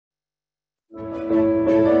Good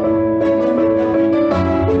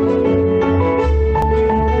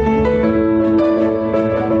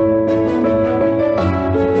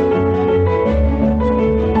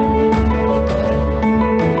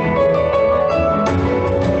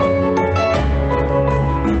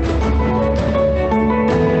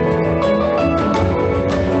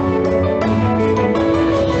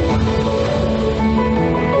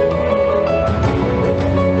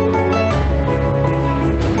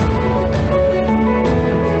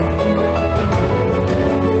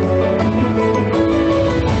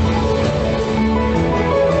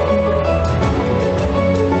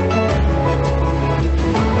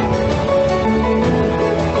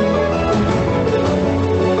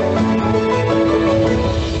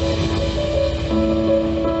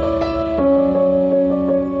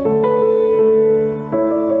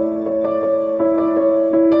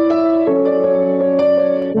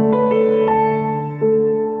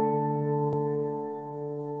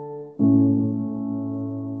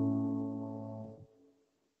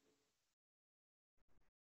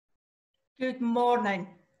morning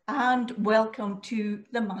and welcome to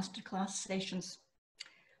the Masterclass Sessions.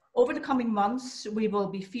 Over the coming months, we will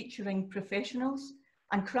be featuring professionals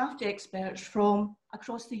and craft experts from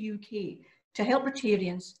across the UK to help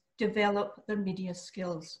Rotarians develop their media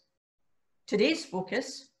skills. Today's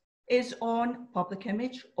focus is on public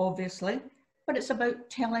image, obviously, but it's about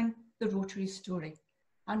telling the Rotary story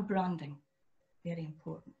and branding. Very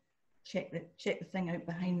important. Check the thing out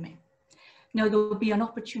behind me. Now there will be an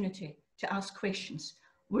opportunity to ask questions.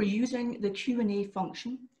 We're using the Q&A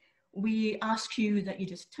function. We ask you that you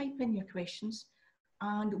just type in your questions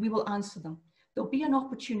and we will answer them. There'll be an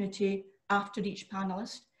opportunity after each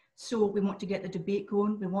panelist. So we want to get the debate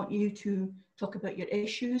going. We want you to talk about your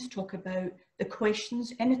issues, talk about the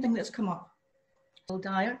questions, anything that's come up. Phil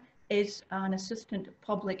Dyer is an assistant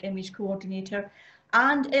public image coordinator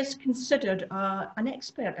and is considered an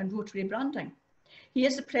expert in Rotary branding. He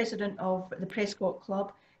is the president of the Prescott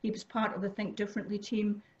Club. He was part of the Think Differently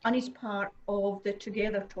team and he's part of the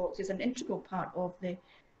Together Talks. He's an integral part of the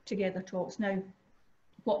Together Talks. Now,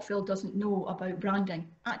 what Phil doesn't know about branding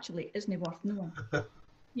actually isn't worth knowing.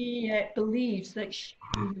 He believes that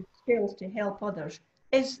using skills to help others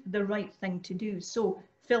is the right thing to do. So,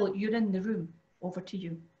 Phil, you're in the room. Over to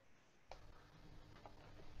you.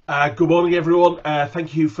 Good morning, everyone.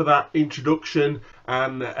 Thank you for that introduction,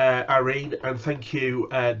 and Irene, and thank you,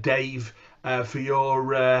 Dave, for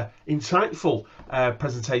your insightful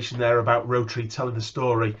presentation there about Rotary telling the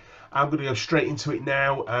story. I'm going to go straight into it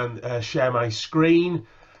now and share my screen.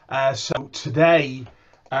 So today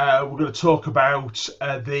we're going to talk about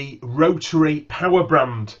the Rotary Power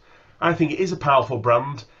Brand. I think it is a powerful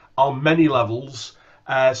brand on many levels.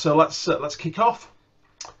 So let's kick off.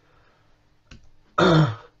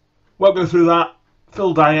 Won't go through that.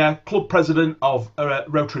 Phil Dyer, club president of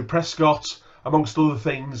Rotary Prescott, amongst other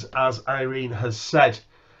things, as Irene has said.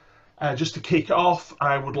 Just to kick off,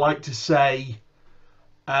 I would like to say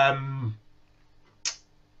all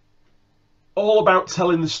about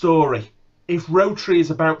telling the story. If Rotary is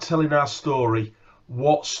about telling our story,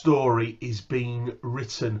 what story is being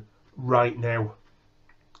written right now?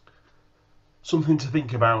 Something to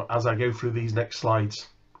think about as I go through these next slides.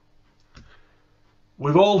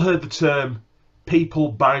 We've all heard the term,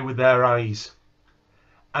 people buy with their eyes.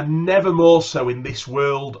 And never more so in this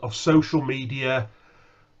world of social media,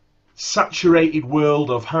 saturated world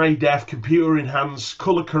of high-def, computer-enhanced,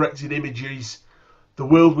 colour-corrected images. The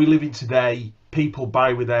world we live in today, people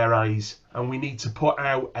buy with their eyes. And we need to put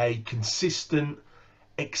out a consistent,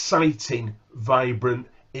 exciting, vibrant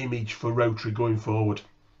image for Rotary going forward.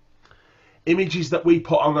 Images that we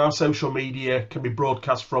put on our social media can be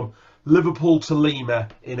broadcast from Liverpool to Lima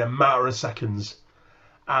in a matter of seconds.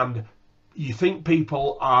 And you think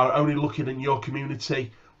people are only looking in your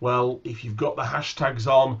community? Well, if you've got the hashtags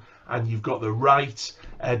on and you've got the right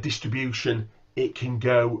distribution, it can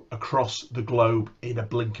go across the globe in a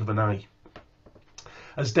blink of an eye.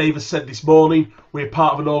 As David said this morning, we're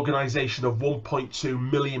part of an organisation of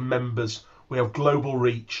 1.2 million members. We have global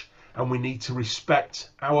reach and we need to respect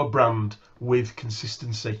our brand with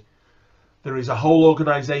consistency. There is a whole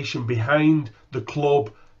organisation behind the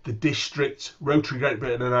club, the district, Rotary Great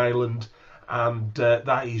Britain and Ireland, and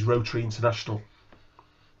that is Rotary International.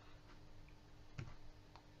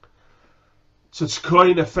 So to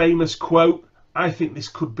coin a famous quote, I think this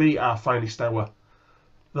could be our finest hour.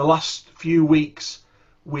 The last few weeks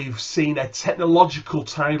we've seen a technological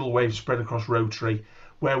tidal wave spread across Rotary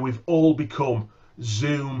where we've all become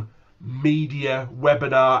Zoom, media,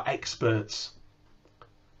 webinar experts.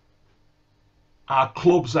 Our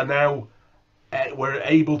clubs are now we're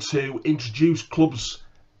able to introduce clubs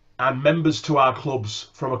and members to our clubs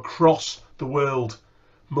from across the world.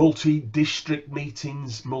 Multi-district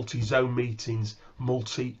meetings, multi-zone meetings,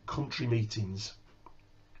 multi-country meetings.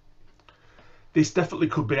 This definitely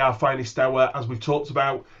could be our finest hour, as we've talked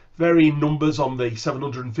about. Varying numbers on the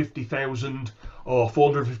 750,000 or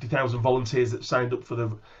 450,000 volunteers that signed up for the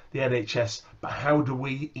NHS, but how do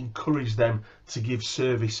we encourage them to give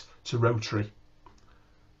service to Rotary?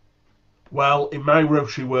 Well, in my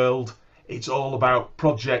Rotary world, it's all about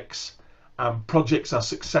projects, and projects are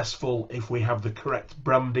successful if we have the correct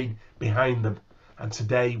branding behind them. And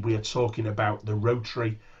today we are talking about the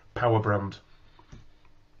Rotary Power Brand.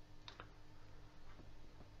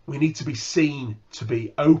 We need to be seen to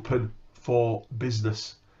be open for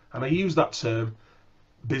business. And I use that term,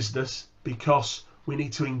 business, because we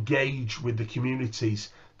need to engage with the communities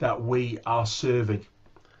that we are serving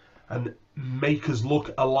and make us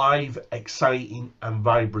look alive, exciting and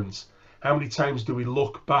vibrant. How many times do we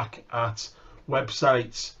look back at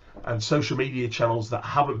websites and social media channels that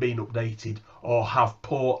haven't been updated or have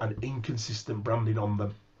poor and inconsistent branding on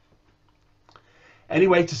them?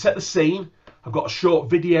 Anyway, to set the scene, I've got a short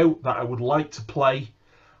video that I would like to play.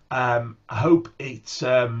 I hope it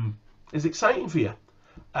is exciting for you.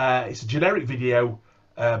 It's a generic video,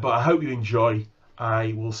 but I hope you enjoy.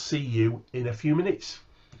 I will see you in a few minutes.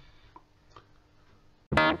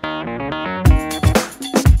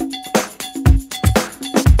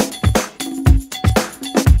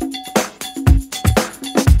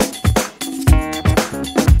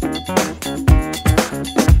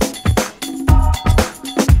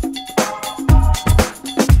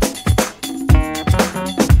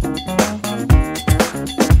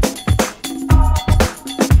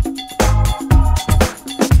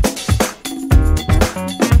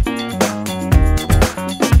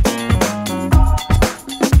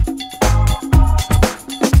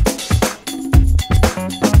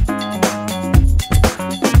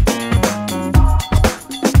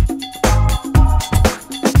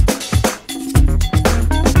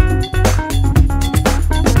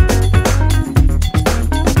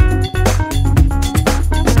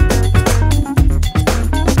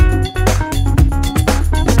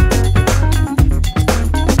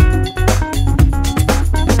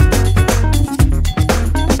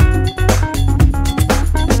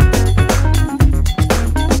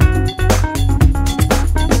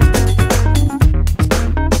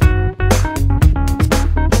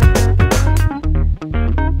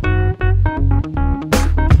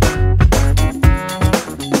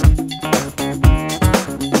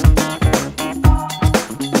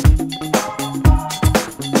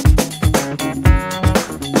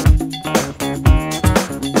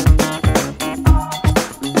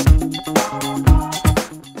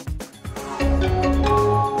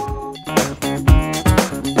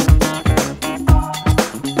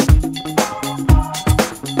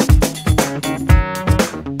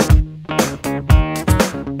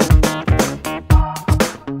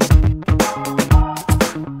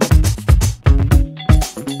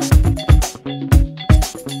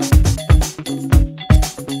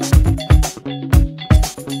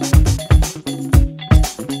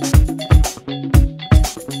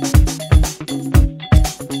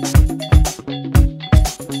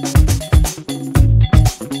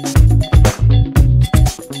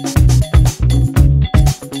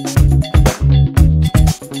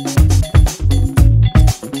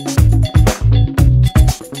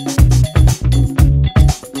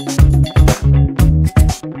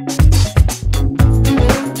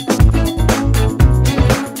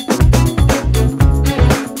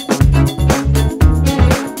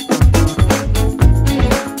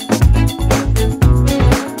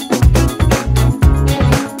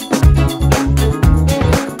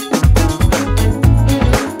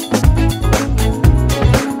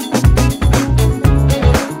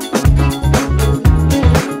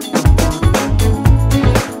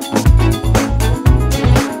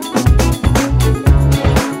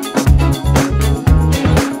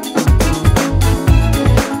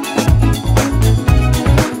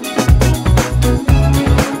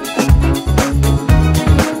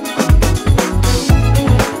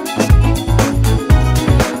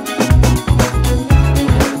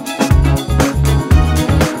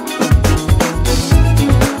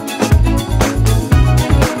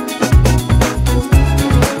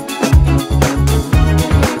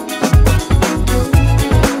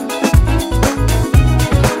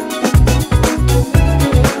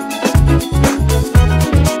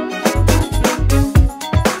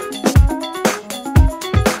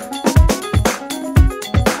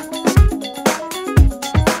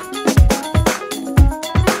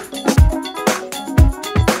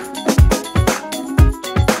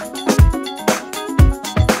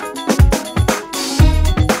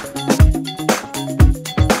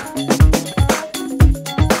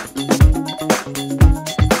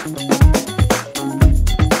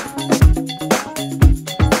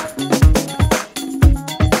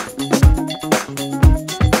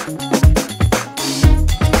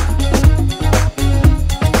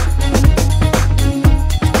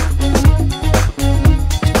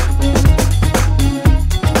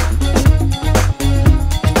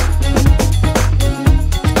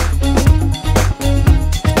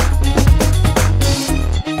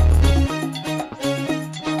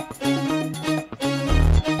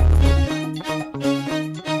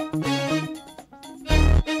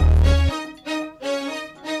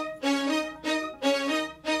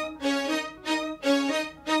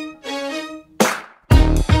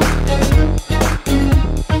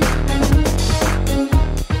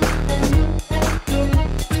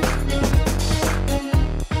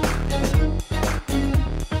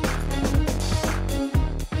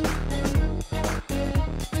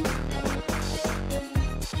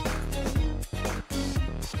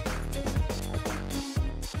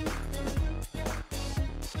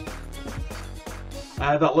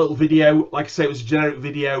 that little video. Like I say, it was a generic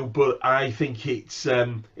video, but I think it's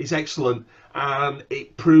excellent, and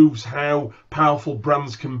it proves how powerful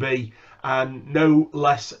brands can be, and no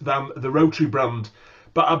less than the Rotary brand.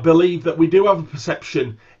 But I believe that we do have a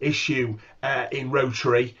perception issue in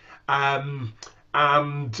Rotary, and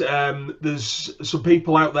there's some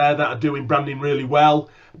people out there that are doing branding really well,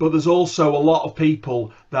 but there's also a lot of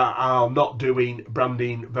people that are not doing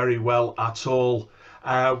branding very well at all.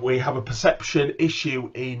 We have a perception issue,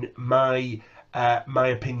 in my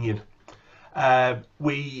opinion. It's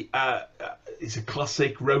a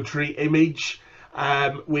classic Rotary image.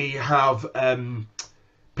 We have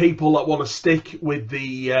people that want to stick with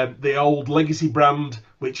the old legacy brand,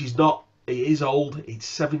 which is not. It is old. It's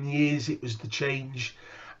 7 years. It was the change,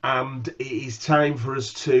 and it is time for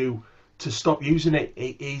us to stop using it.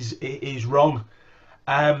 It is wrong.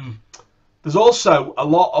 There's also a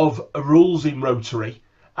lot of rules in Rotary,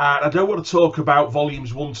 and I don't want to talk about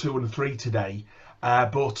volumes 1, 2 and 3 today,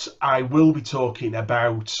 but I will be talking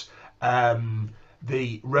about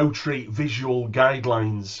the Rotary visual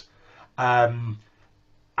guidelines, and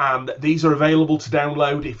these are available to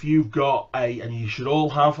download if you've got and you should all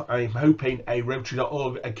have, I'm hoping, a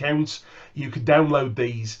Rotary.org account. You can download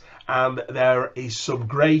these, and there is some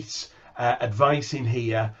great advice in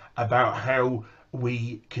here about how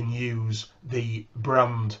we can use the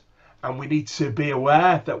brand. And we need to be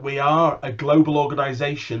aware that we are a global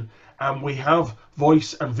organisation, and we have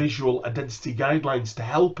voice and visual identity guidelines to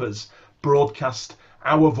help us broadcast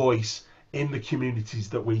our voice in the communities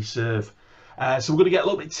that we serve. So we're going to get a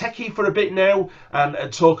little bit techie for a bit now,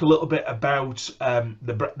 and talk a little bit about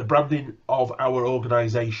the branding of our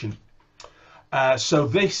organisation. So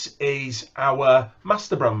this is our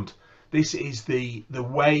master brand. This is the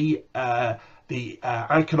way, the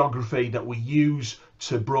iconography that we use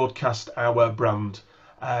to broadcast our brand.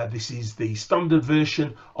 This is the standard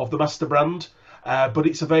version of the master brand, but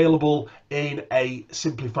it's available in a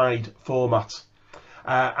simplified format.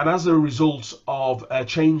 And as a result of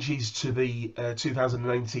changes to the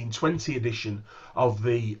 2019-20 edition of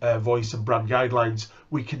the Voice and Brand Guidelines,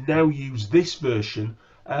 we can now use this version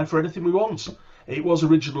for anything we want. It was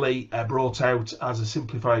originally brought out as a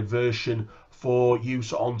simplified version for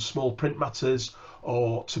use on small print matters,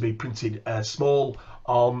 or to be printed small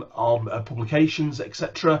on publications,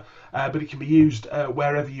 etc. But it can be used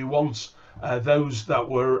wherever you want. Those that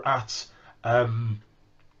were at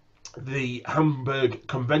the Hamburg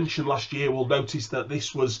convention last year will notice that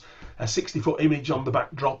this was a 60-foot image on the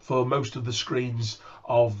backdrop for most of the screens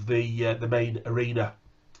of the main arena.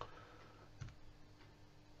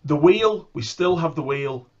 The wheel, we still have the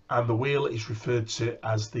wheel, and the wheel is referred to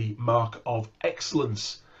as the Mark of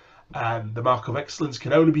Excellence. And the Mark of Excellence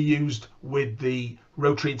can only be used with the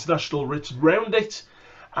Rotary International written round it,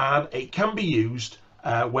 and it can be used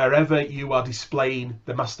wherever you are displaying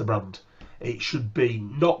the master brand. It should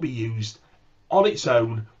not be used on its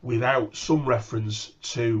own without some reference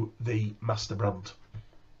to the master brand.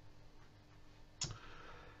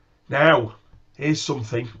 Now, here's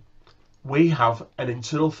something. We have an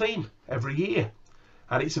internal theme every year,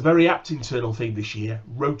 and it's a very apt internal theme this year.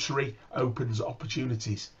 Rotary opens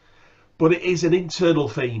opportunities, but it is an internal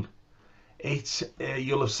theme.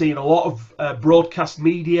 You'll have seen a lot of broadcast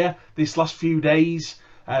media this last few days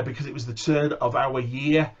because it was the turn of our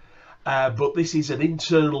year. But this is an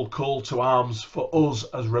internal call to arms for us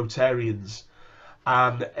as Rotarians,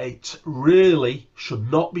 and it really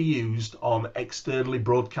should not be used on externally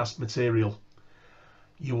broadcast material.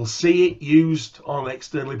 You will see it used on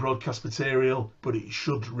externally broadcast material, but it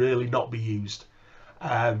should really not be used.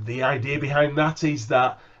 The idea behind that is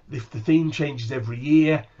that if the theme changes every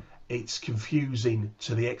year, it's confusing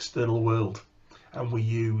to the external world, and we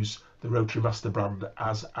use the Rotary Master brand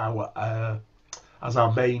as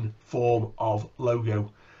our main form of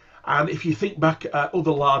logo. And if you think back at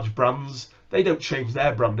other large brands, they don't change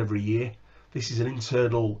their brand every year. This is an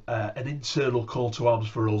internal call to arms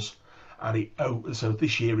for us, and so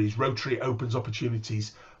this year is Rotary opens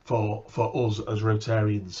opportunities for us as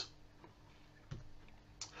Rotarians.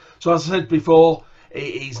 So as I said before, it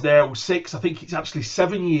is now I think it's actually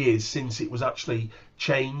 7 years since it was actually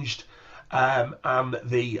changed. And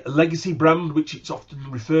the legacy brand, which it's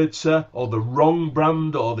often referred to, or the wrong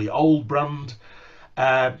brand, or the old brand,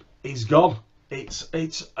 is gone. It's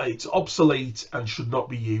obsolete and should not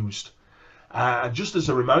be used. And just as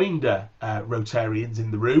a reminder, Rotarians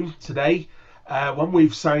in the room today, when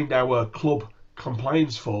we've signed our club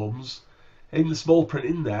compliance forms, in the small print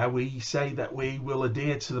in there, we say that we will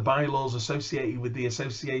adhere to the bylaws associated with the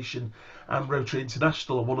association and Rotary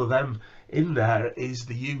International, and one of them in there is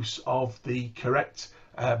the use of the correct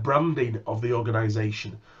branding of the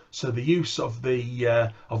organisation. So the use of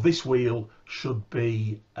the of this wheel should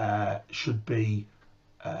be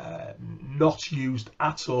not used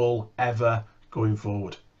at all ever going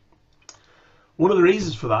forward. One of the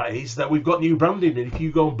reasons for that is that we've got new branding, and if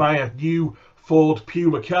you go and buy a new Ford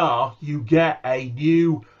Puma car, you get a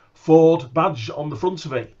new Ford badge on the front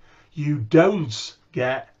of it. You don't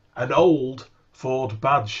get an old Ford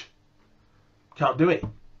badge. Can't do it.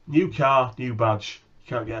 New car, new badge. You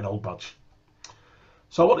can't get an old badge.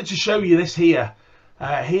 So I wanted to show you this here.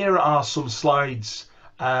 Here are some slides,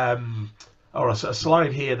 or a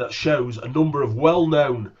slide here that shows a number of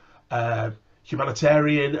well-known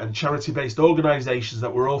humanitarian and charity-based organisations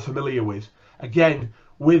that we're all familiar with. Again,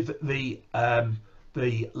 with the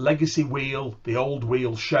legacy wheel, the old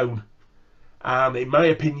wheel shown. And in my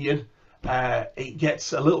opinion, it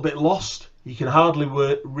gets a little bit lost. You can hardly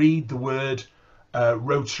read the word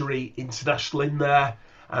Rotary International in there,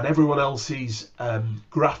 and everyone else's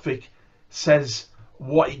graphic says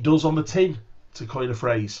what it does on the tin, to coin a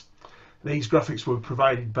phrase. These graphics were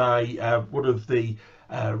provided by one of the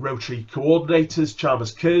Rotary coordinators,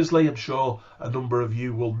 Chalmers Kersley. I'm sure a number of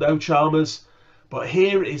you will know Chalmers. But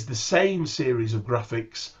here is the same series of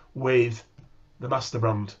graphics with the master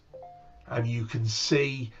brand. And you can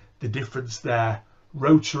see the difference there.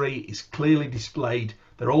 Rotary is clearly displayed.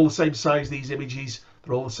 They're all the same size, these images.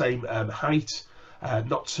 They're all the same height.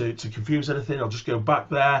 Not to confuse anything, I'll just go back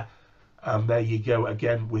there. And there you go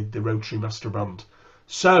again with the Rotary master brand.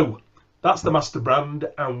 So that's the master brand,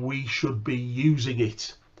 and we should be using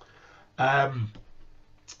it.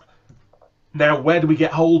 Now, where do we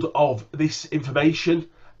get hold of this information?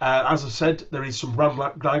 As I said, there is some brand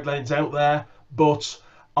guidelines out there, but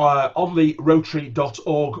on the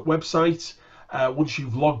Rotary.org website, once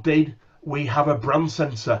you've logged in, we have a brand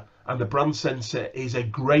centre, and the brand centre is a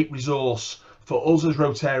great resource for us as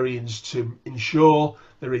Rotarians to ensure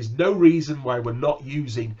there is no reason why we're not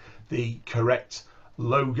using the correct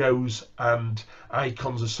logos and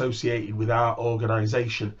icons associated with our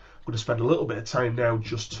organisation. I'm going to spend a little bit of time now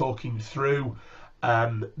just talking through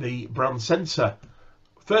the brand centre.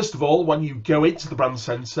 First of all, when you go into the brand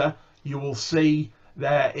centre, you will see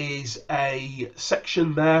there is a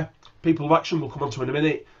section there. People of Action, we'll come on to in a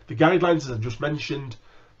minute. The guidelines, as I just mentioned,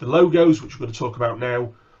 the logos, which we're going to talk about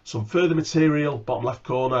now, some further material, bottom left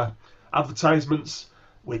corner, advertisements,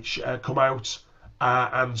 which come out,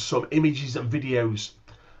 and some images and videos.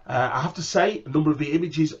 I have to say, a number of the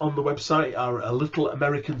images on the website are a little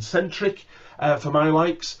American centric for my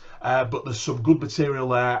likes, but there's some good material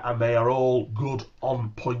there, and they are all good on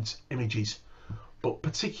point images. But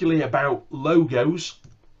particularly about logos,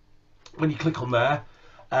 when you click on there,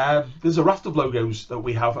 there's a raft of logos that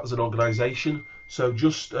we have as an organisation. So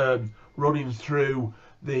just running through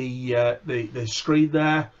the screen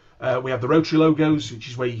there, we have the Rotary logos, which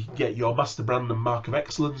is where you can get your master brand and mark of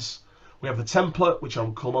excellence. We have the template, which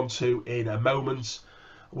I'll come on to in a moment.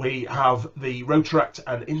 We have the Rotaract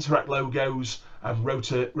and Interact logos and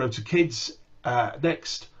Rota Kids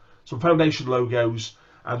next. Some foundation logos,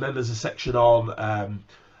 and then there's a section on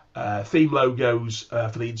theme logos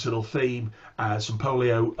for the internal theme, some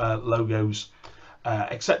polio logos,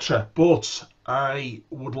 etc. But I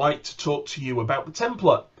would like to talk to you about the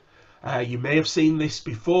template. You may have seen this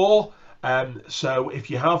before, so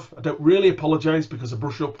if you have, I don't really apologise, because a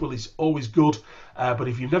brush up is always good, but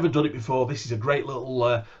if you've never done it before, this is a great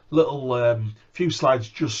little few slides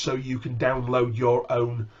just so you can download your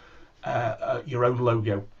own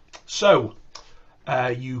logo. So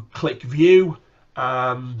you click view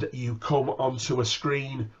and you come onto a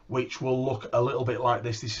screen which will look a little bit like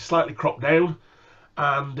this. This is slightly cropped down,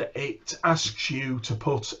 and it asks you to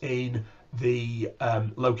put in the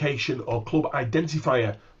location or club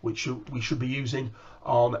identifier which we should be using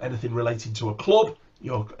on anything relating to a club,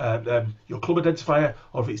 your club identifier,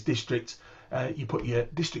 or if it's district, you put your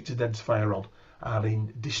district identifier on. And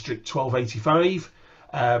in district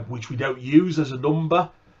 1285, which we don't use as a number,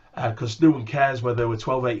 because no one cares whether we're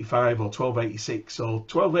 1285 or 1286 or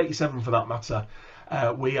 1287 for that matter.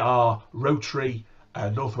 We are Rotary,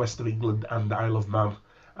 Northwest of England and Isle of Man,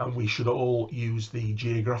 and we should all use the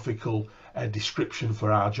geographical description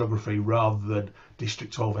for our geography rather than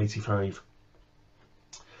district 1285.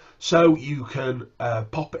 So you can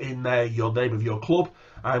pop in there your name of your club.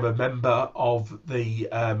 I'm a member of the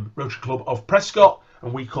Rotary Club of Prescott,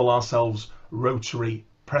 and we call ourselves Rotary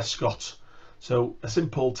Prescott. So a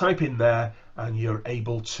simple type in there and you're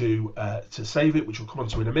able to save it, which we'll come on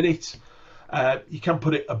to in a minute. You can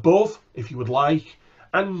put it above if you would like,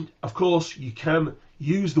 and of course you can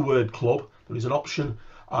use the word club. There is an option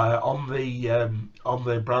on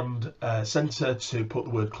the brand centre to put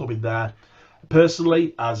the word club in there.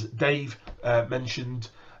 Personally, as Dave mentioned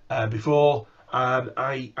before, and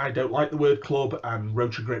I don't like the word club, and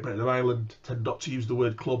Rotary Great Britain and Ireland tend not to use the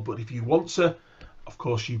word club, but if you want to, of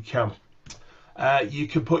course you can. You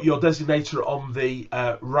can put your designator on the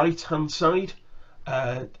right hand side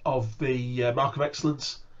of the Mark of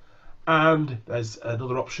Excellence, and there's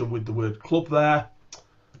another option with the word club there.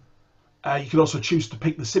 You can also choose to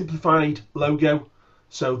pick the simplified logo.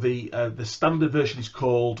 So the standard version is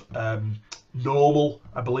called normal,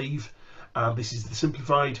 I believe, and this is the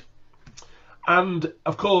simplified. And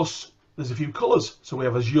of course there's a few colours. So we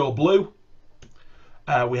have azure blue,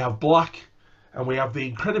 we have black, and we have the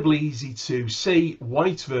incredibly easy to see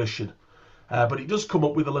white version. But it does come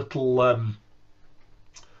up with a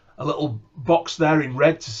little box there in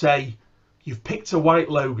red to say you've picked a white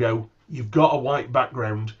logo, you've got a white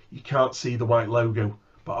background, you can't see the white logo,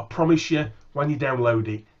 but I promise you when you download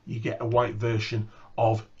it you get a white version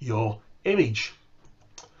of your image.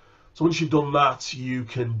 So once you've done that, you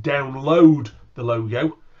can download the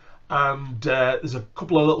logo, and there's a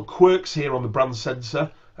couple of little quirks here on the brand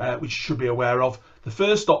sensor which you should be aware of. The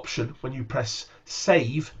first option when you press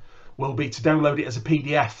save will be to download it as a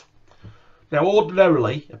PDF. Now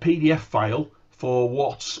ordinarily a PDF file for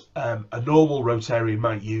what a normal Rotarian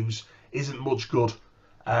might use isn't much good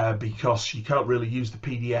because you can't really use the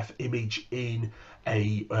PDF image in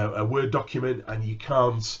a Word document, and you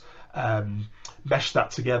can't mesh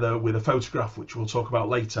that together with a photograph, which we'll talk about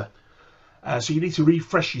later. So you need to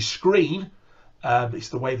refresh your screen. It's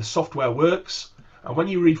the way the software works, and when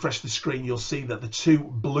you refresh the screen you'll see that the two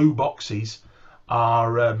blue boxes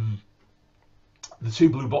are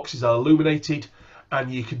illuminated,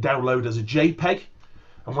 and you can download as a JPEG.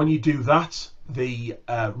 And when you do that, the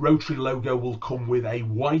Rotary logo will come with a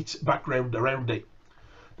white background around it.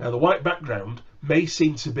 Now the white background may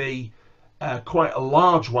seem to be quite a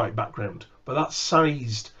large white background, but that's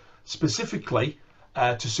sized specifically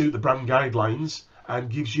to suit the brand guidelines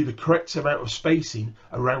and gives you the correct amount of spacing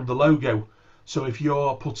around the logo. So if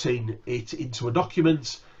you're putting it into a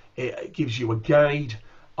document, it gives you a guide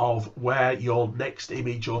of where your next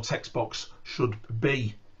image or text box should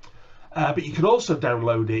be. But you can also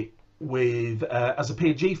download it with as a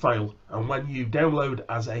PNG file, and when you download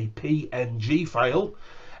as a PNG file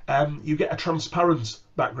you get a transparent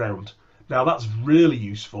background. Now that's really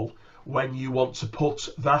useful when you want to put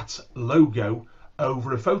that logo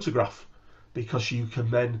over a photograph, because you can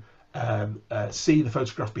then see the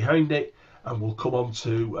photograph behind it, and we'll come on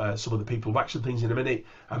to some of the people of action things in a minute,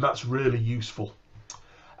 and that's really useful.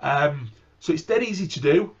 So it's dead easy to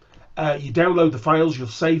do. You download the files, you'll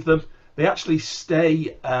save them. They actually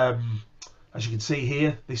stay, as you can see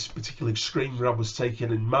here, this particular screen grab was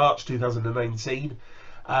taken in March 2019,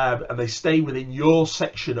 and they stay within your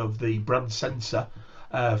section of the brand sensor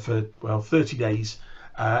for 30 days,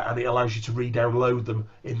 and it allows you to re-download them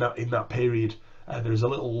in that period. There's a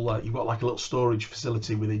little you've got like a little storage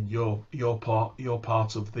facility within your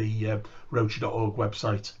part of the Rotary.org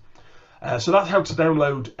website. So that's how to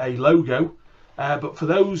download a logo. But for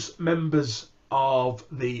those members of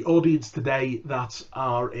the audience today that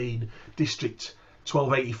are in District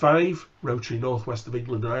 1285, Rotary North West of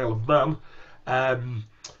England and Isle of Man,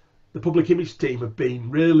 the public image team have been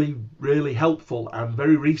really helpful, and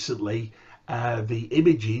very recently the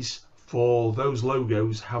images for those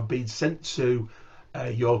logos have been sent to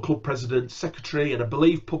your club president, secretary, and I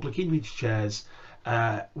believe public image chairs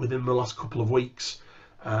within the last couple of weeks.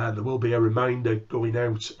 There will be a reminder going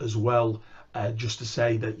out as well, just to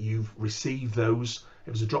say that you've received those.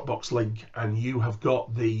 It was a Dropbox link, and you have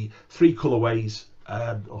got the 3 colourways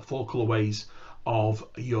or 4 colourways of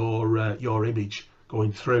your image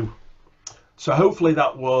going through. So hopefully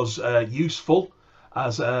that was useful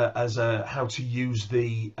as how to use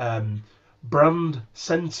the brand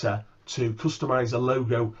center to customize a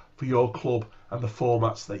logo for your club and the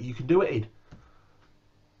formats that you can do it in.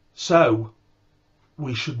 So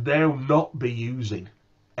we should now not be using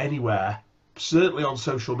anywhere, certainly on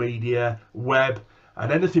social media, web,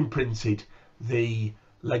 and anything printed, the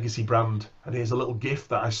legacy brand. And here's a little gift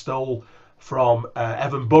that I stole from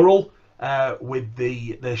Evan Burrell with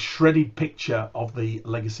the shredded picture of the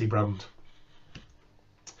legacy brand.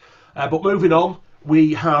 But moving on,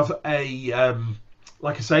 we have a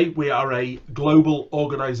like I say, we are a global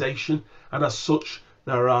organisation, and as such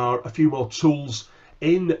there are a few more tools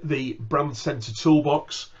in the brand center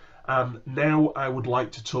toolbox. And now I would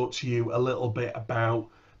like to talk to you a little bit about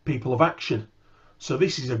people of action. So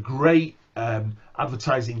this is a great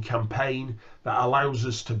advertising campaign that allows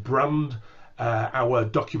us to brand our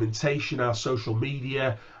documentation, our social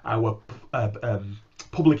media, our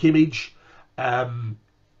public image,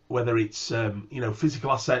 whether it's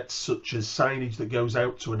physical assets such as signage that goes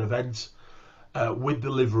out to an event, with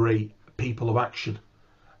delivery, people of action.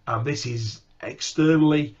 And this is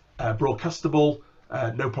externally broadcastable,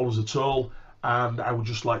 no problems at all. And I would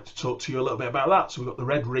just like to talk to you a little bit about that. So we've got the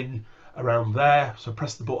red ring around there, so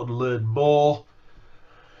press the button learn more.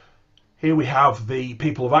 Here we have the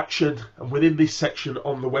people of action, and within this section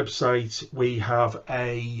on the website we have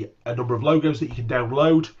a number of logos that you can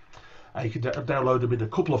download. You can download them in a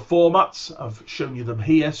couple of formats. I've shown you them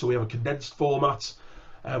here. So we have a condensed format,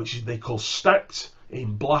 which they call stacked,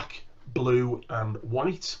 in black, blue and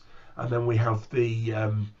white, and then we have the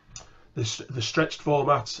stretched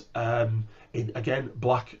format in, again,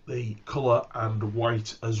 black, the colour, and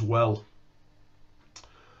white as well.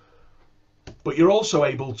 But you're also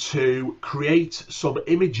able to create some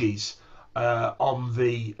images on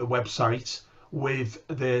the website with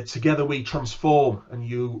the Together We Transform, and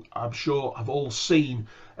you, I'm sure, have all seen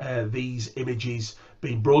these images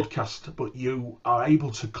being broadcast, but you are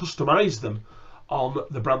able to customize them on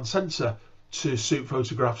the brand center to suit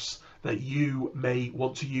photographs that you may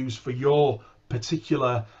want to use for your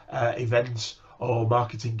particular event or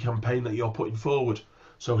marketing campaign that you're putting forward.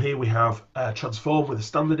 So here we have Transform with a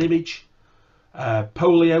standard image,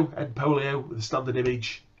 Polio and Polio with a standard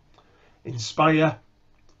image, Inspire,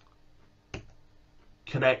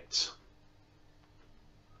 Connect,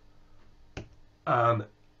 and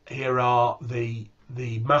here are the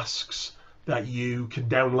masks that you can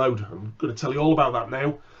download. I'm going to tell you all about that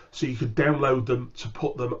now. So you can download them to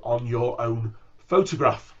put them on your own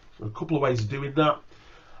photograph. A couple of ways of doing that.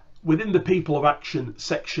 Within the People of Action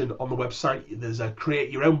section on the website, there's a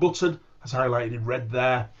create your own button, as highlighted in red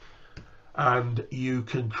there, and you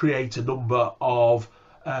can create a number of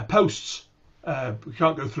posts. We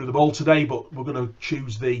can't go through them all today, but we're going to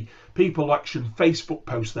choose the People of Action Facebook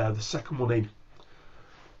post there, the second one in.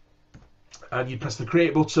 And you press the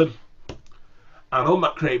create button, and on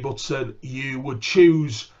that create button you would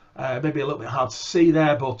choose, maybe a little bit hard to see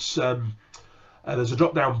there, but there's a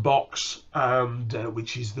drop down box, and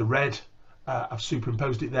which is the red. I've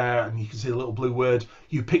superimposed it there, and you can see the little blue word.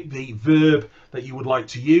 You pick the verb that you would like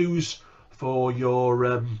to use for your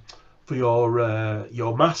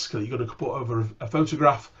mask that you're going to put over a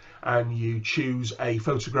photograph, and you choose a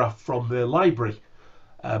photograph from the library.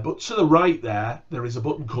 But to the right there is a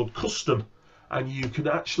button called Custom, and you can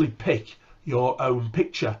actually pick your own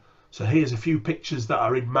picture. So here's a few pictures that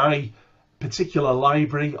are in my particular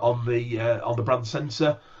library on the brand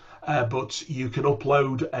center, but you can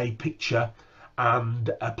upload a picture and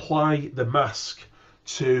apply the mask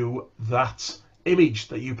to that image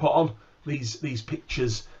that you put on. These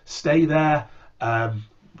pictures stay there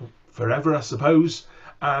forever, I suppose,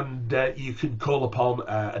 and you can call upon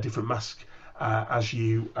a different mask as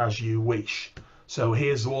you wish. So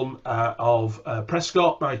here's one of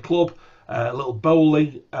Prescott, my club, a little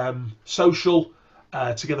bowling social,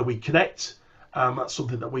 Together We Connect, and that's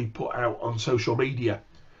something that we put out on social media.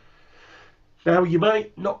 Now, you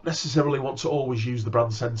might not necessarily want to always use the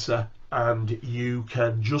brand center, and you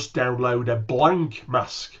can just download a blank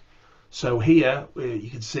mask. So here you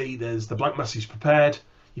can see there's the blank mask is prepared.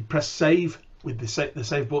 You press save with the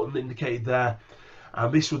save button indicated there,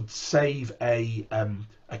 and this would save a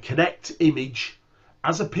Connect image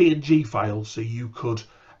as a PNG file, so you could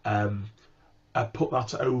put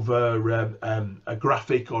that over a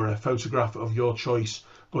graphic or a photograph of your choice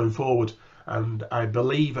going forward. And I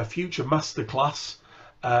believe a future masterclass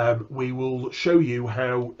we will show you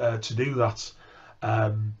how to do that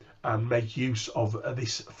and make use of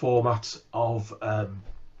this format of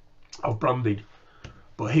branding.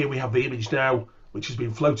 But here we have the image now, which has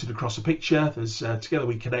been floated across a picture. There's Together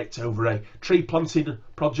We Connect over a tree planting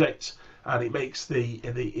project, and it makes the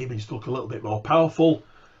image look a little bit more powerful.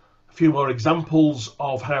 A few more examples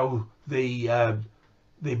of how the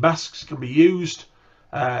masks can be used.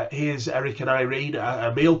 Here's Eric and Irene,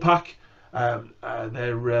 a meal pack.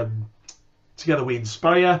 They're Together We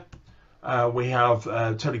Inspire. We have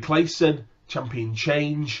Tony Clayson, Champion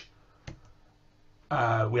Change.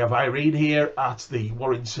 We have Irene here at the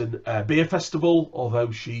Warrington Beer Festival,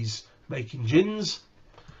 although she's making gins.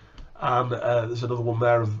 And there's another one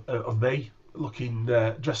there of me looking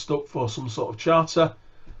dressed up for some sort of charter.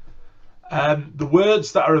 The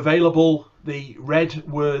words that are available, the red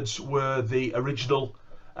words were the original,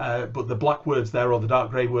 but the black words there, or the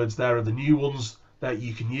dark grey words there, are the new ones that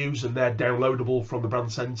you can use, and they're downloadable from the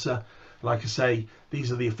brand center. Like I say,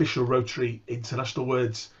 these are the official Rotary International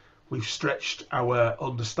words, we've stretched our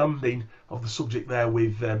understanding of the subject there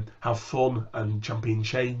with Have Fun and Champion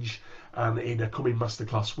Change, and in a coming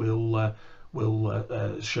masterclass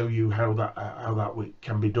we'll show you how that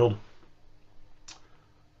can be done.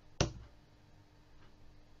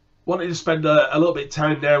 Wanted to spend a little bit of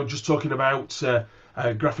time now just talking about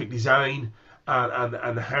graphic design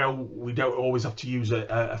and how we don't always have to use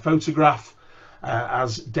a photograph.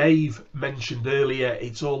 As Dave mentioned earlier,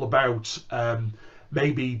 it's all about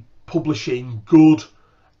maybe publishing good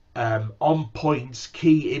on-point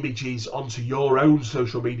key images onto your own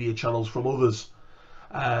social media channels from others.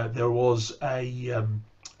 There was a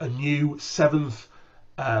new 7th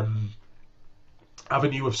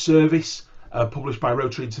avenue of service published by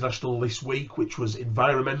Rotary International this week, which was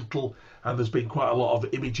environmental, and there's been quite a lot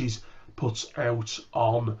of images put out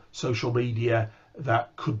on social media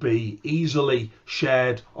that could be easily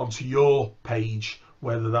shared onto your page,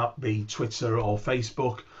 whether that be Twitter or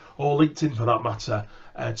Facebook or LinkedIn for that matter,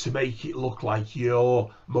 to make it look like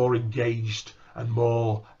you're more engaged and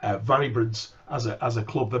more vibrant as a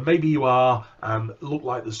club than maybe you are, and look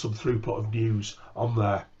like there's some throughput of news on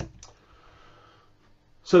there.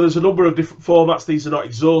 So there's a number of different formats. These are not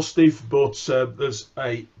exhaustive, but there's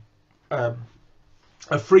a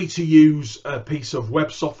free to use piece of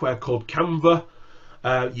web software called Canva.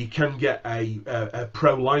 You can get a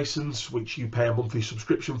pro license, which you pay a monthly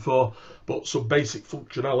subscription for, but some basic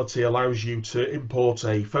functionality allows you to import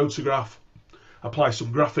a photograph, apply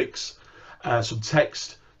some graphics, some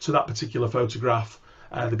text to that particular photograph.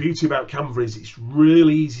 The beauty about Canva is it's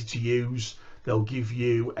really easy to use. They'll give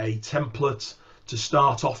you a template to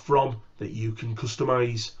start off from that you can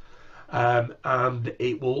customize, and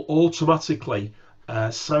it will automatically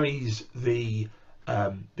size the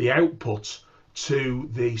output to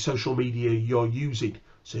the social media you're using.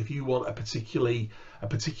 So if you want a particular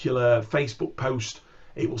Facebook post,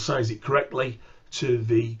 it will size it correctly to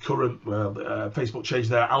the current Facebook changed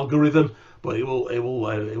their algorithm, but it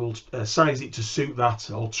will size it to suit that.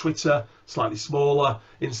 Or Twitter, slightly smaller,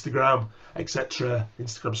 Instagram, etc.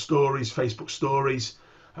 Instagram stories, Facebook stories.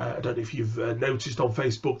 I don't know if you've noticed on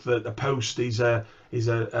Facebook that a post is a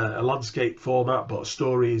landscape format, but a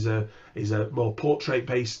story is a more portrait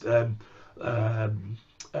based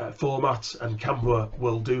format, and Canva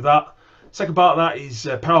will do that. Second part of that is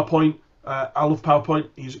PowerPoint. I love PowerPoint.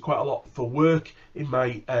 I use it quite a lot for work in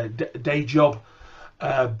my day job,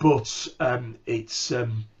 but it's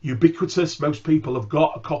ubiquitous. Most people have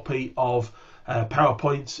got a copy of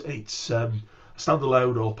PowerPoint. It's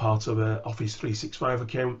standalone or part of an Office 365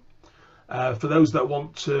 account. For those that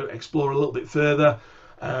want to explore a little bit further,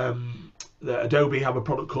 Adobe have a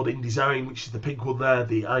product called InDesign, which is the pink one there,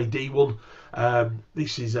 the ID one.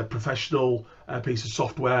 This is a professional piece of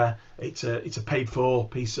software. It's a paid-for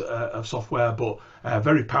piece of software, but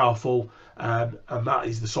very powerful. And that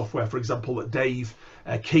is the software, for example, that Dave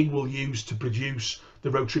King will use to produce the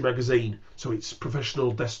Rotary magazine. So it's professional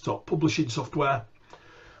desktop publishing software.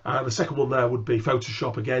 The second one there would be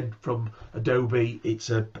Photoshop, again from Adobe. It's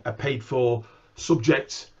a paid-for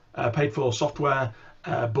subject, paid-for software,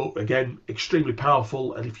 but again extremely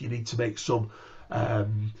powerful. And if you need to make some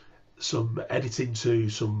editing to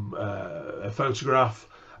some photograph,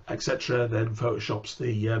 etc., then Photoshop's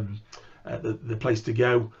the place to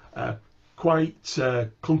go. Quite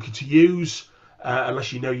clunky to use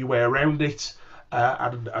unless you know your way around it,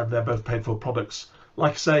 and they're both paid-for products.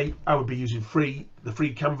 Like I say, I would be using the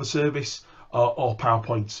free Canva service or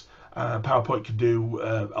PowerPoint. PowerPoint can do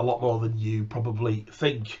a lot more than you probably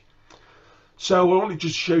think. So I wanted to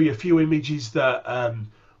just show you a few images that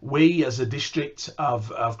we as a district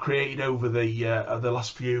have created over the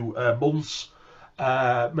last few months,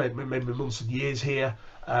 maybe months and years here,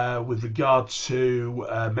 with regard to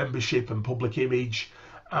membership and public image,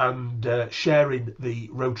 and sharing the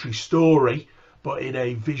Rotary story, but in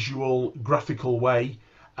a visual, graphical way.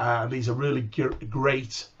 These are really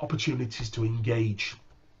great opportunities to engage.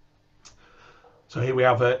 So here we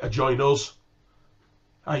have a Join Us.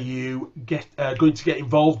 Are you going to get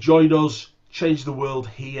involved? Join us. Change the world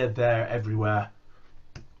here, there, everywhere.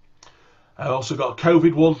 I also got a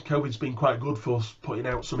COVID one. COVID's been quite good for putting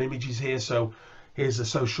out some images here. So here's a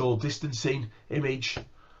social distancing image.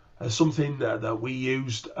 Something that we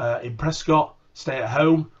used in Prescott. Stay at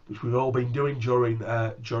home, which we've all been doing during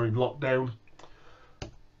lockdown.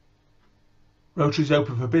 Rotary's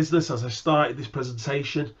open for business. As I started this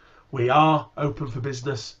presentation, we are open for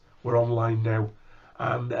business. We're online now,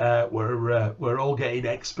 and we're all getting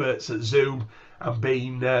experts at Zoom and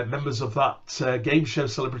being members of that game show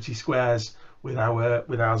Celebrity Squares with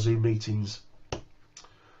our Zoom meetings.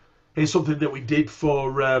 Here's something that we did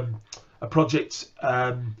for a project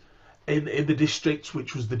in the district,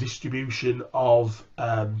 which was the distribution of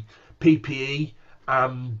PPE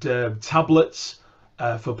and tablets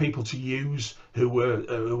for people to use who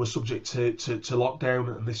were subject to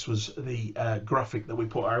lockdown, and this was the graphic that we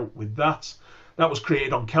put out with that. That was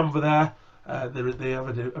created on Canva there. They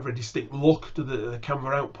have a very distinct look to the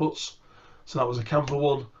Canva outputs, so that was a Canva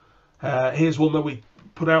one. Here's one that we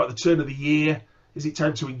put out at the turn of the year. Is it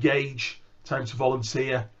time to engage? Time to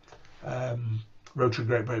volunteer? Rotary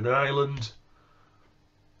Great Britain and Ireland.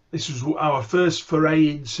 This was our first foray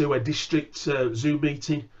into a district Zoom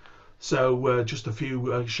meeting, so just a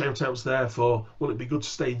few shout outs there for will it be good to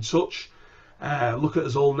stay in touch. Look at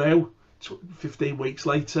us all now, 15 weeks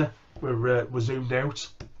later, we're zoomed out.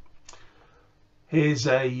 Here's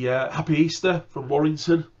a Happy Easter from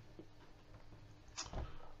Warrington.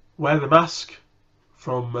 Wear the mask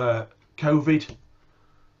from COVID.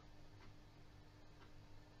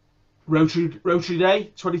 Rotary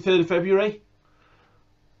Day, 23rd of February.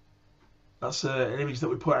 That's an image that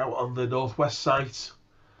we put out on the Northwest site.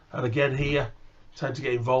 And again here, time to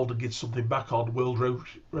get involved and get something back on World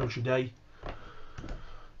Rotary Day.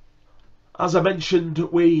 As I mentioned,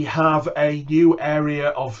 we have a new area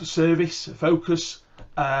of service focus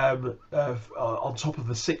on top of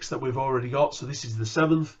the 6 that we've already got. So this is the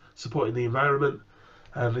 7th, supporting the environment.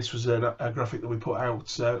 And this was a graphic that we put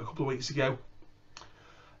out a couple of weeks ago.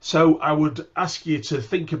 So I would ask you to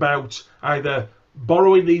think about either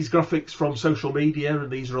borrowing these graphics from social media, and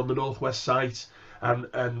these are on the Northwest site, and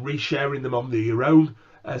resharing them on your own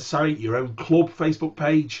site, your own club Facebook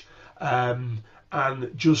page,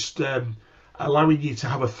 and just allowing you to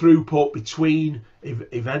have a throughput between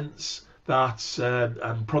events that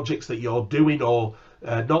and projects that you're doing or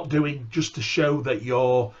not doing, just to show that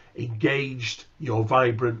you're engaged, you're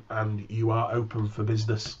vibrant, and you are open for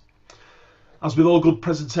business. As with all good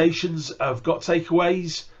presentations, I've got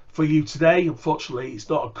takeaways for you today. Unfortunately, it's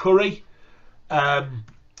not a curry.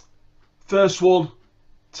 First one,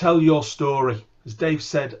 tell your story. As Dave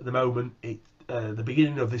said at the moment, the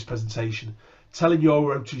beginning of this presentation, telling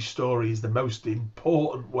your Rotary story is the most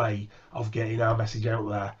important way of getting our message out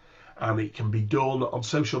there. And it can be done on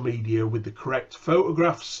social media with the correct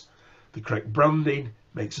photographs, the correct branding,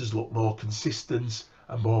 makes us look more consistent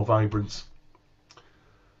and more vibrant.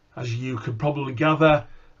 As you can probably gather,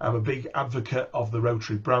 I'm a big advocate of the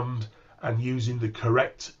Rotary brand, and using the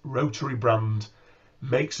correct Rotary brand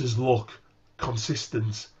makes us look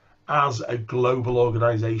consistent as a global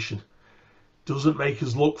organisation. Doesn't make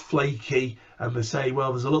us look flaky, and they say,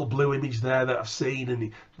 well, there's a little blue image there that I've seen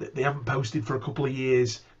and they haven't posted for a couple of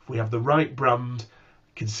years. If we have the right brand,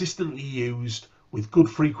 consistently used with good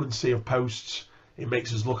frequency of posts, it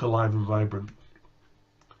makes us look alive and vibrant.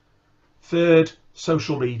 Third,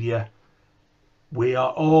 social media. We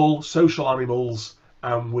are all social animals,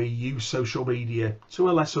 and we use social media to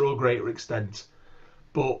a lesser or greater extent.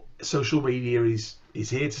 But social media is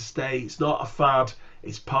here to stay. It's not a fad.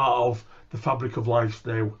 It's part of the fabric of life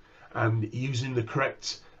now. And using the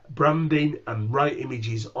correct branding and right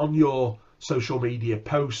images on your social media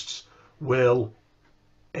posts will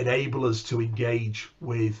enable us to engage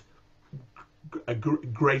with a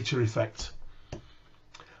greater effect.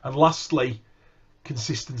 And lastly,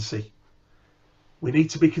 consistency. We need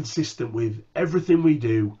to be consistent with everything we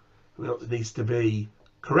do. It needs to be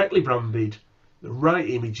correctly branded, the right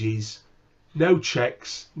images, no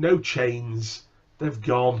checks, no chains. They've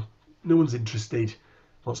gone. No one's interested. It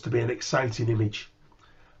wants to be an exciting image.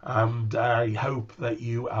 And I hope that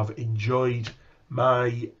you have enjoyed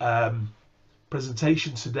my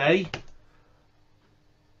presentation today.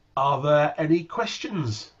 Are there any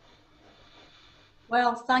questions?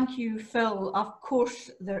 Well, thank you, Phil. Of course,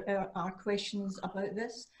 there are questions about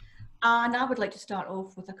this. And I would like to start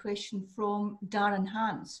off with a question from Darren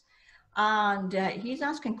Hans. And he's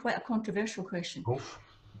asking quite a controversial question. Oof.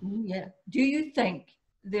 Yeah. Do you think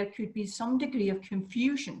there could be some degree of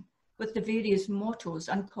confusion with the various mottos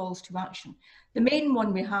and calls to action? The main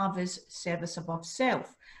one we have is service above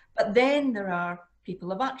self. But then there are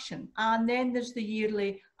people of action. And then there's the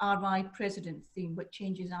yearly RI President theme, which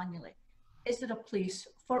changes annually. Is there a place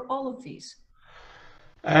for all of these?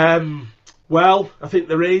 Well, I think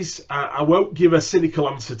there is. I won't give a cynical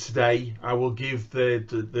answer today. I will give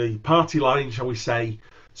the party line, shall we say.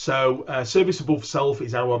 So service above self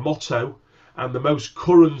is our motto, and the most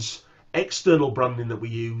current external branding that we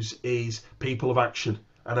use is people of action.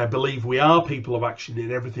 And I believe we are people of action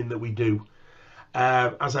in everything that we do.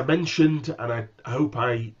 As I mentioned, and I hope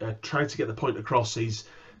I tried to get the point across, is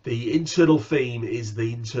the internal theme is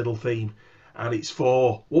the internal theme. And it's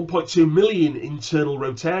for 1.2 million internal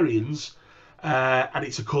Rotarians, and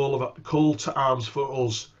it's a call to arms for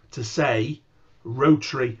us to say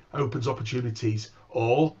Rotary opens opportunities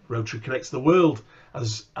or Rotary connects the world,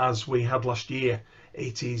 as we had last year.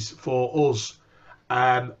 It is for us.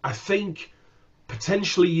 I think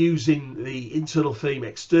potentially using the internal theme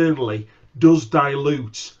externally does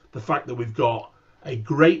dilute the fact that we've got a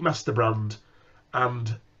great master brand,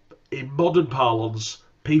 and in modern parlance,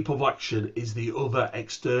 people of action is the other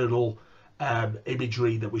external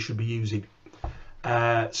imagery that we should be using.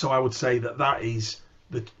 So I would say that is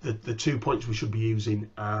the 2 points we should be using,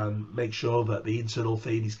 and make sure that the internal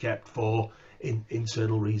theme is kept for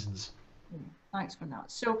internal reasons. Thanks for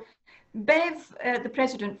that. So Bev, the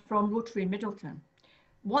president from Rotary Middleton,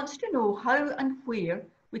 wants to know how and where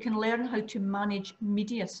we can learn how to manage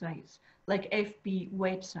media sites like FB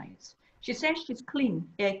websites. She says she's keen,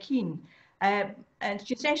 and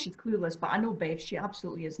she says she's clueless, but I know Bev, she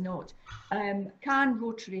absolutely is not. Can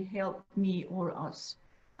Rotary help me or us?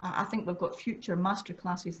 I think we've got future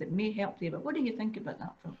masterclasses that may help there, but what do you think about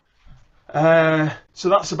that, Phil? So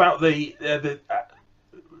that's about the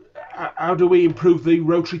how do we improve the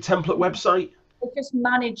Rotary template website? We just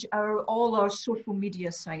manage all our social media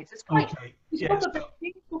sites. It's quite, Okay.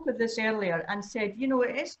 we spoke of this earlier and said, you know,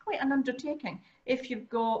 it's quite an undertaking if you've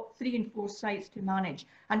got 3 and 4 sites to manage.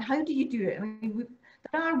 And how do you do it? I mean,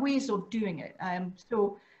 there are ways of doing it. I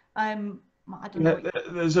don't know.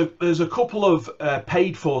 There's a couple of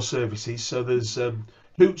paid for services. So there's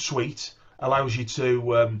Hootsuite allows you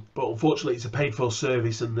to, but unfortunately it's a paid for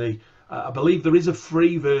service, and I believe there is a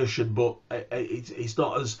free version, but it's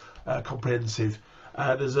not as comprehensive.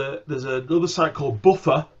 There's another site called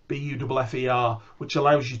Buffer, Buffer, which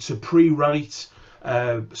allows you to pre-write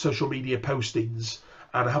social media postings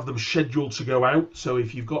and have them scheduled to go out. So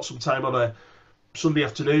if you've got some time on a Sunday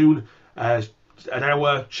afternoon, an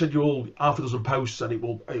hour, schedule half a dozen posts, and it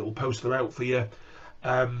will post them out for you.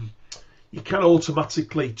 You can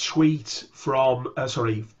automatically post from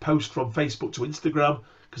Facebook to Instagram,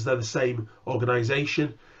 because they're the same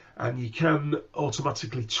organisation, and you can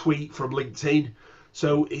automatically tweet from LinkedIn.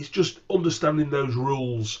 So it's just understanding those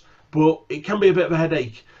rules, but it can be a bit of a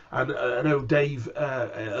headache. And I know Dave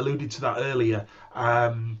alluded to that earlier,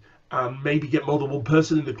 and maybe get more than one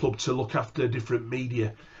person in the club to look after different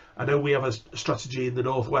media. I know we have a strategy in the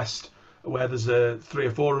Northwest where there's 3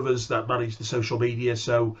 or 4 of us that manage the social media.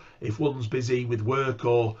 So if one's busy with work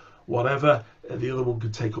or whatever, the other one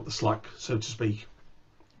can take up the slack, so to speak.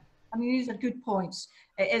 I mean, these are good points.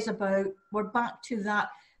 It is about, we're back to that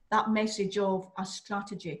message of a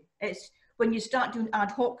strategy. It's when you start doing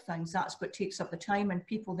ad hoc things, that's what takes up the time, and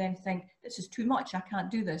people then think, this is too much, I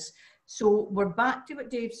can't do this. So we're back to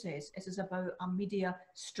what Dave says. This is about a media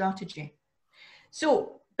strategy.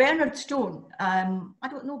 So Bernard Stone, I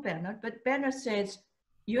don't know Bernard, but Bernard says,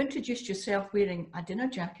 you introduced yourself wearing a dinner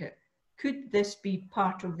jacket. Could this be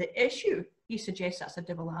part of the issue? He suggests that's a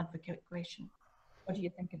devil advocate question. What do you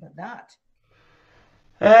think about that?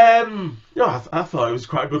 Yeah, I thought it was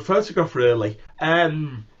quite a good photograph, really. I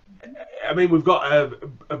mean, we've got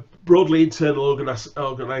a broadly internal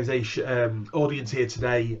organisation audience here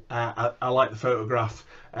today. I like the photograph.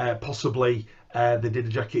 Possibly the dinner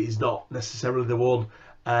jacket is not necessarily the one.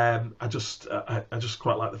 I just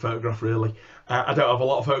quite like the photograph, really. I don't have a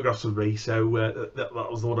lot of photographs of me, so that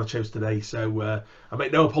was the one I chose today. So I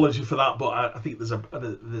make no apology for that, but I think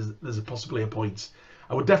there's possibly a point.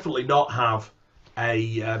 I would definitely not have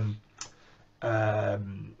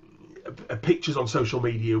pictures on social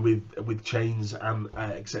media with chains and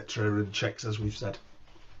etc. and checks, as we've said.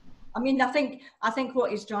 I mean, I think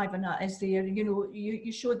what he's driving at is there. You know,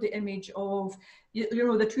 you showed the image of you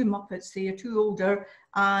know the 2 Muppets. They are 2 older,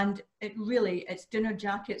 and it's dinner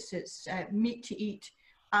jackets. It's meat to eat,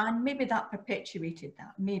 and maybe that perpetuated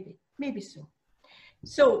that. Maybe so.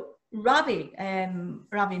 So Ravi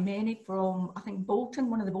Meni from, I think, Bolton,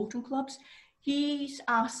 one of the Bolton clubs, he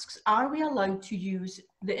asks, are we allowed to use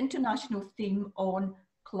the international theme on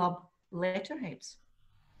club letterheads?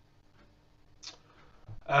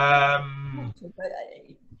 You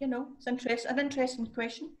know, it's an interesting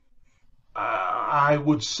question. I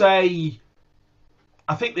would say,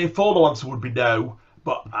 I think the formal answer would be no,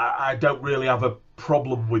 but I don't really have a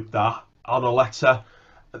problem with that on a letter.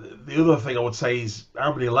 The other thing I would say is,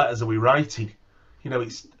 how many letters are we writing? You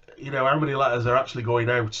know, how many letters are actually going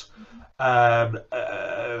out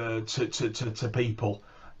to people.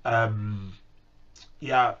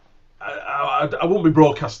 Yeah, I won't be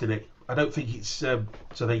broadcasting it. I don't think it's so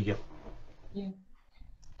there you go. Yeah.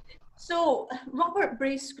 So Robert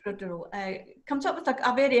Bracegirdle comes up with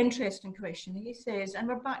a very interesting question. He says, and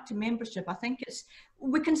we're back to membership. I think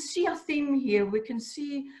we can see a theme here. We can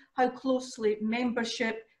see how closely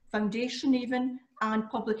membership, foundation even, and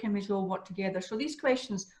public image all work together. So these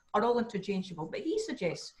questions are all interchangeable. But he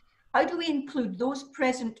suggests, how do we include those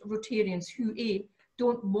present Rotarians who A,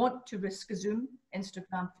 don't want to risk Zoom,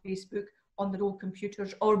 Instagram, Facebook on their old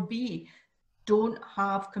computers, or B, don't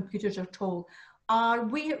have computers at all? Are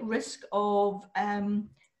we at risk of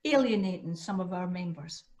alienating some of our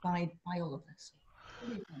members by all of this? What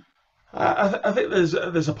do you think? I think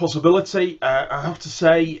there's a possibility. I have to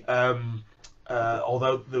say,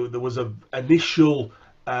 although there was initial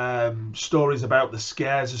stories about the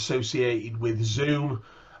scares associated with Zoom,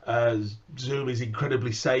 Zoom is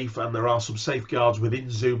incredibly safe, and there are some safeguards within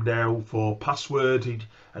Zoom now for passworded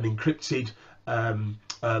and encrypted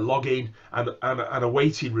login and a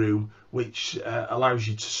waiting room, which allows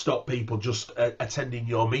you to stop people just attending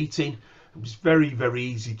your meeting. It's very, very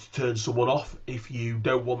easy to turn someone off if you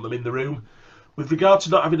don't want them in the room. With regard to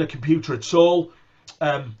not having a computer at all,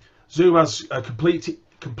 Zoom has a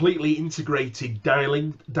completely integrated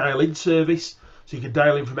dial-in service, so you can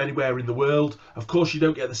dial in from anywhere in the world. Of course, you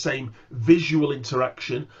don't get the same visual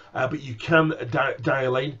interaction, but you can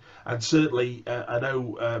dial in. And certainly, I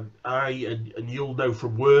know and you'll know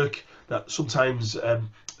from work that sometimes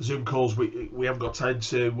Zoom calls we haven't got time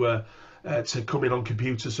to come in on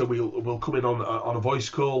computer, so we'll come in on a voice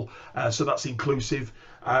call. So that's inclusive.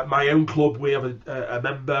 My own club, we have a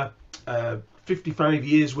member, 55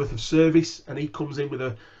 years worth of service, and he comes in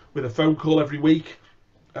with a phone call every week.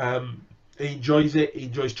 He enjoys it. He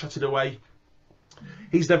enjoys chatting away.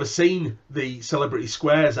 He's never seen the Celebrity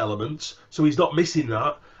Squares element, so he's not missing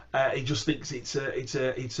that. He just thinks it's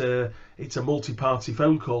a multi-party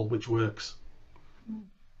phone call which works.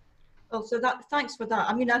 Well, so thanks for that.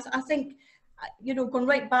 I mean, I think, you know, going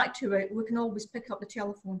right back to it, we can always pick up the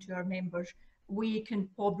telephone to our members. We can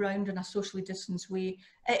bob round in a socially distanced way.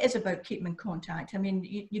 It is about keeping in contact. I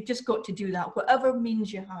mean, you've just got to do that, whatever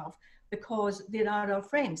means you have, because they are our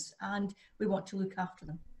friends and we want to look after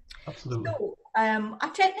them. Absolutely. So,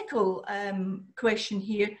 a technical question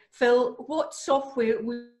here. Phil, what software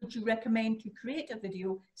would you recommend to create a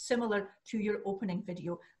video similar to your opening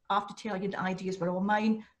video? I have to tell you, the ideas were all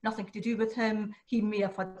mine, nothing to do with him. He may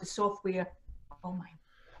have had the software, all mine.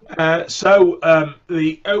 So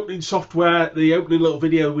the opening software, the opening little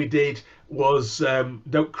video we did was,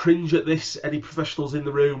 don't cringe at this, any professionals in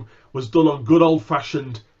the room, was done on good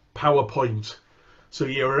old-fashioned PowerPoint. So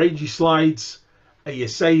you arrange your slides, you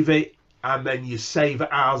save it, and then you save it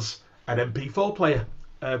as an MP4 player.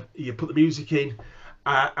 You put the music in.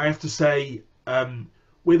 I have to say,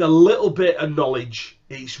 with a little bit of knowledge,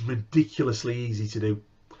 it's ridiculously easy to do.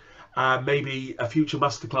 Maybe a future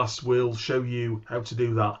masterclass will show you how to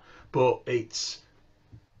do that, but it's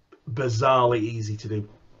bizarrely easy to do.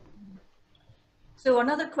 So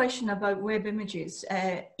another question about web images.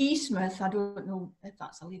 E. Smith, I don't know if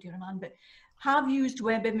that's a lady or a man, but have used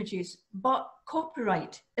web images, but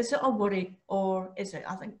copyright, is it a worry, or is it?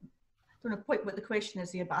 I don't know quite what the question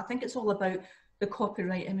is here, but I think it's all about the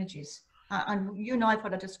copyright images. And you and I have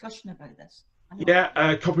had a discussion about this.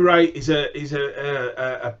 Yeah, copyright is a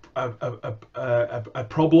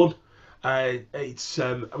problem. It's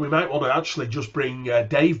we might want to actually just bring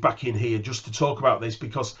Dave back in here just to talk about this,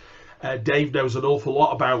 because Dave knows an awful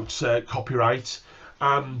lot about copyright,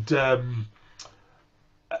 and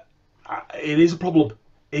it is a problem.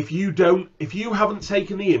 If you haven't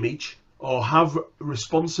taken the image or have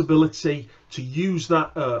responsibility to use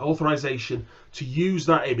that authorization to use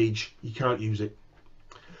that image, you can't use it.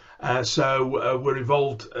 So we're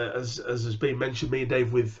involved, as has been mentioned, me and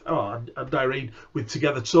Dave and Irene with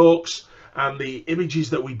Together Talks, and the images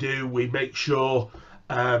that we do, we make sure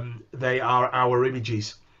they are our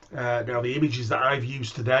images. Now, the images that I've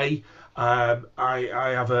used today, I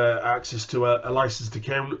have access to a licensed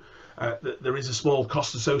account. There is a small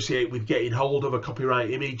cost associated with getting hold of a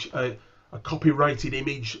copyright image, a copyrighted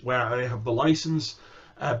image where I have the license,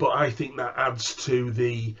 but I think that adds to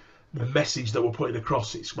the message that we're putting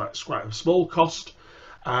across. It's quite a small cost,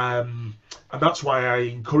 and that's why I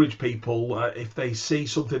encourage people, if they see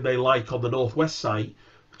something they like on the Northwest site,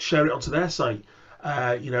 share it onto their site.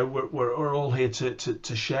 You know, we're all here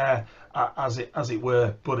to share, as it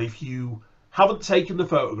were. But if you haven't taken the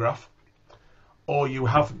photograph, or you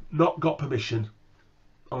have not got permission,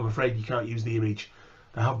 I'm afraid you can't use the image.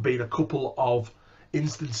 There have been a couple of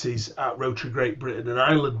instances at Rotary Great Britain and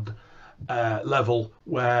Ireland level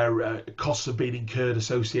where costs have been incurred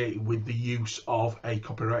associated with the use of a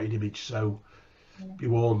copyrighted image, so be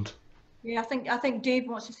warned. Yeah, I think Dave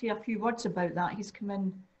wants to say a few words about that. He's come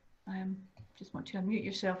in. Just want to unmute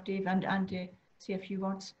yourself, Dave, and say a few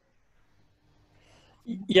words.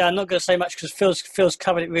 Yeah, I'm not going to say much because Phil's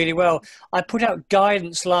covered it really well. I put out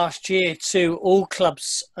guidance last year to all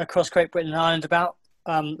clubs across Great Britain and Ireland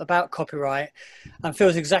about copyright, and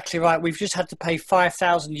Phil's exactly right. We've just had to pay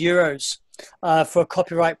 €5,000 for a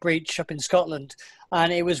copyright breach up in Scotland,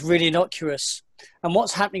 and it was really innocuous. And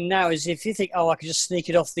what's happening now is, if you think, oh, I could just sneak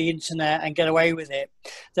it off the internet and get away with it,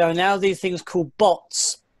 there are now these things called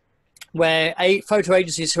bots, where photo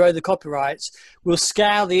agencies who own the copyrights will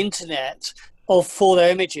scour the internet for their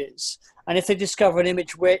images. And if they discover an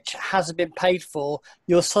image which hasn't been paid for,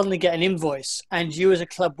 you'll suddenly get an invoice and you as a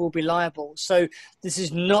club will be liable. So this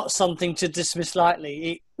is not something to dismiss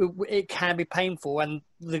lightly. It can be painful. And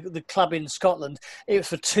the club in Scotland, it was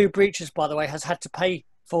for 2 breaches, by the way, has had to pay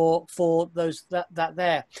for those that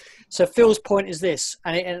there. So Phil's point is this,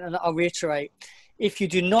 and I'll reiterate, if you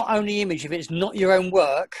do not own the image, if it's not your own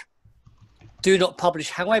work, do not publish.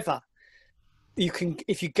 However, you can,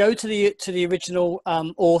 if you go to the original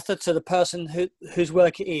author, to the person whose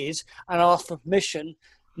work it is, and ask for permission,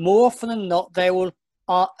 more often than not, they will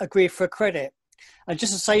agree for a credit. And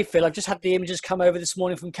just to say, Phil, I've just had the images come over this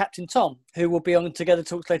morning from Captain Tom, who will be on Together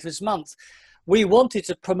Talks later this month. We wanted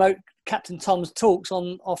to promote Captain Tom's talks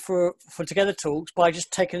for Together Talks by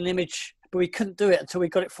just taking an image, but we couldn't do it until we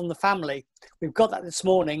got it from the family. We've got that this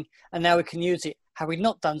morning, and now we can use it. Had we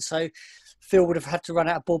not done so, Phil would have had to run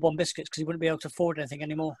out of Bourbon biscuits because he wouldn't be able to afford anything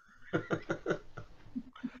anymore.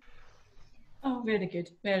 Oh, very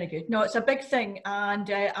good, very good. No, it's a big thing,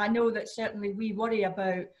 and I know that certainly we worry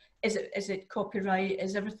about, is it copyright,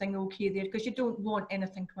 is everything okay there, because you don't want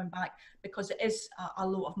anything coming back, because it is a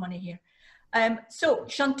lot of money here. So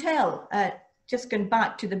Chantel, just going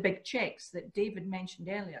back to the big checks that David mentioned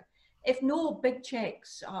earlier, if no big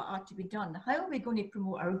checks are to be done, how are we going to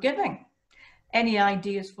promote our giving? Any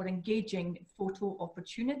ideas for engaging photo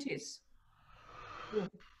opportunities?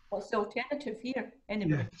 What's the alternative here?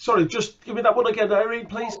 Anyway. Yeah. Sorry, just give me that one again, Irene,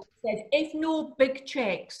 please. Said, if no big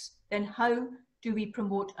checks, then how do we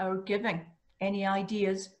promote our giving? Any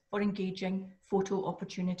ideas for engaging photo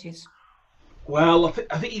opportunities? Well,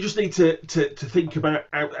 I think you just need to think about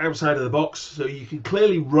outside of the box. So you can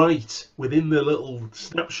clearly write within the little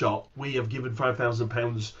snapshot, we have given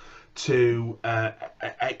 £5,000 to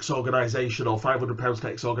X organisation, or £500 to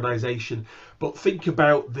X organisation, but think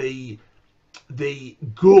about the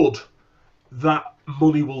good that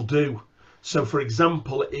money will do. So, for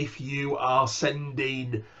example, if you are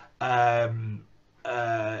sending, if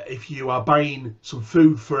you are buying some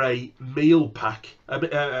food for a meal pack,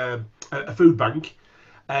 a food bank,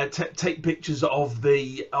 take pictures of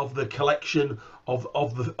the collection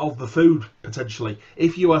of the food potentially.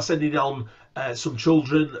 If you are sending on some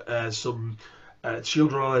children,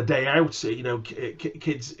 children on a day out,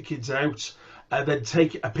 kids out, and then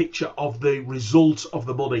take a picture of the result of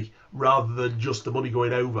the money rather than just the money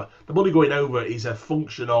going over. The money going over is a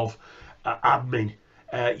function of admin.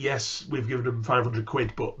 Yes, we've given them 500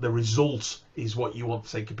 quid, but the result is what you want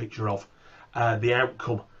to take a picture of, the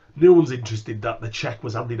outcome. No one's interested that the cheque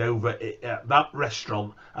was handed over at that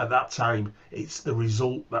restaurant at that time. It's the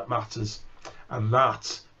result that matters, and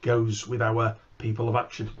that goes with our people of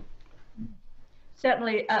action.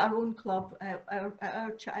 Certainly at our own club,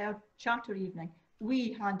 our charter evening,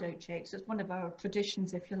 we hand out cheques. It's one of our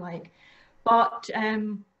traditions, if you like. But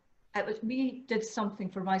we did something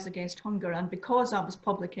for Rise Against Hunger, and because I was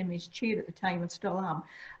public image chair at the time and still am,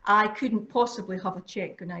 I couldn't possibly have a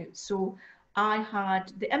cheque going out. So I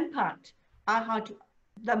had the impact, I had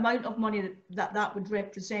the amount of money that would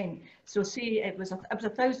represent. So say it was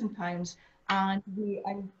 £1,000, and we,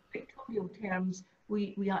 in pictorial terms,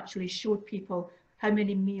 we actually showed people how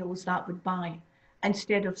many meals that would buy,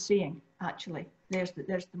 instead of saying, actually, there's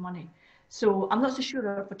the money. So I'm not so sure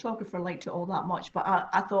our photographer liked it all that much, but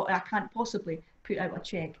I thought I can't possibly put out a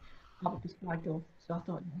cheque. I would be flagged off. So I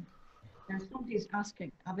thought, now somebody's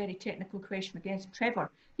asking a very technical question against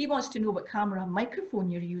Trevor. He wants to know what camera and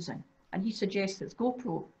microphone you're using, and he suggests it's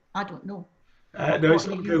GoPro. I don't know. No, it's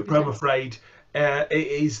not GoPro, I'm afraid. It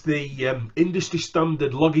is the industry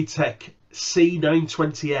standard Logitech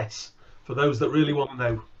C920S, for those that really want to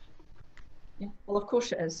know. Yeah, well, of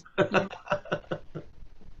course it is. Yeah.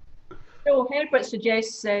 So Herbert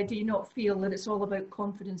suggests, do you not feel that it's all about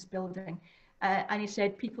confidence building? And he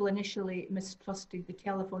said people initially mistrusted the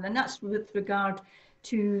telephone, and that's with regard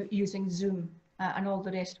to using Zoom and all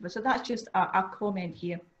the rest of it. So that's just a comment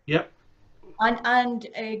here. Yep. And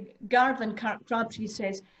Garvin Crabtree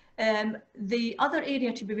says, the other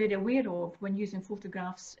area to be very aware of when using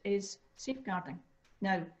photographs is safeguarding.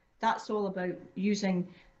 Now, that's all about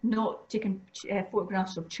not taking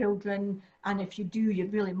photographs of children, and if you do, you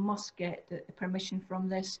really must get the permission from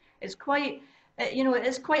this. It's quite You know,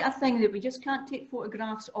 it's quite a thing that we just can't take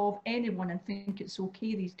photographs of anyone and think it's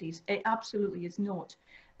okay these days. It absolutely is not.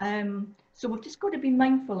 So we've just got to be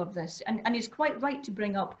mindful of this. And it's quite right to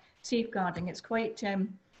bring up safeguarding. It's quite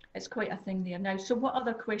a thing there now. So what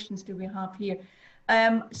other questions do we have here?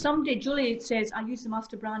 Somebody, Julie says, I use the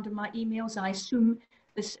master brand in my emails. I assume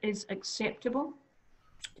this is acceptable.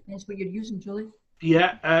 Depends what you're using, Julie.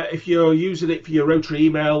 Yeah, if you're using it for your Rotary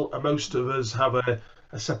email, most of us have a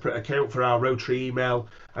separate account for our Rotary email,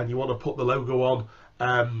 and you want to put the logo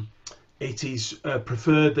on, it is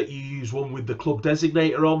preferred that you use one with the club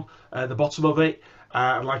designator on the bottom of it.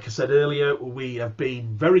 And like I said earlier, we have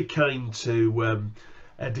been very kind to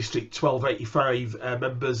District 1285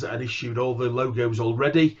 members and issued all the logos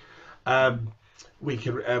already. We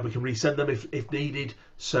can resend them if needed.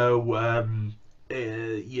 So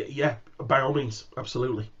yeah, by all means,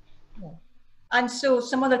 absolutely. Yeah. And so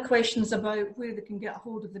some other questions about where they can get a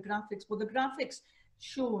hold of the graphics. Well, the graphics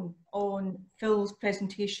shown on Phil's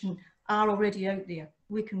presentation are already out there.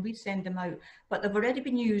 We can resend them out, but they've already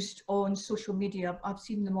been used on social media. I've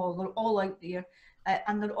seen them all. They're all out there,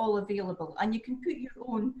 and they're all available. And you can put your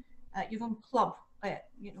own club,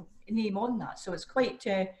 you know, name on that. So it's quite.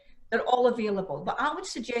 They're all available. But I would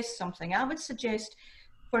suggest something. I would suggest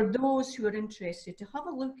for those who are interested to have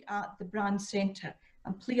a look at the brand centre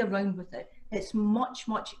and play around with it. It's much,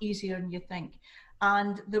 much easier than you think.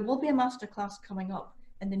 And there will be a masterclass coming up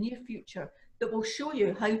in the near future that will show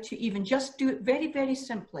you how to even just do it very, very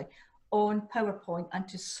simply on PowerPoint and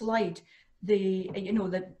to slide the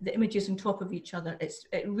images on top of each other.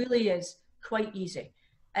 It really is quite easy.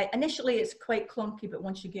 Initially, it's quite clunky, but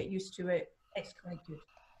once you get used to it, it's quite good.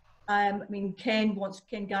 I mean, Ken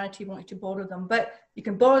Garrity wanted to borrow them, but you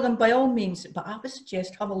can borrow them by all means, but I would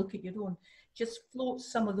suggest have a look at your own. Just float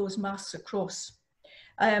some of those masks across.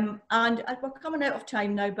 And we're coming out of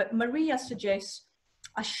time now, but Maria suggests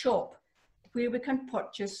a shop where we can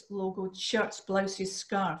purchase logoed shirts, blouses,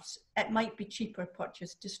 scarves. It might be cheaper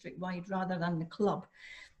purchased district-wide rather than the club.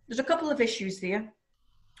 There's a couple of issues there.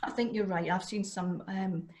 I think you're right. I've seen some,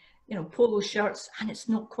 polo shirts, and it's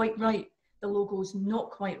not quite right. The logo's not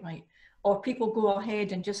quite right. Or people go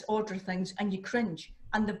ahead and just order things and you cringe,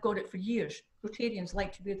 and they've got it for years. Rotarians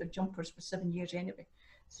like to wear their jumpers for 7 years anyway.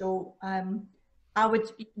 So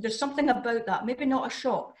there's something about that, maybe not a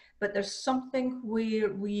shop, but there's something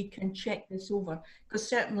where we can check this over, because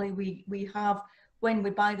certainly we have, when we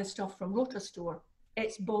buy the stuff from Rota Store,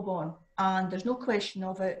 it's bob on, and there's no question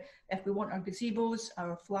of it. If we want our gazebos,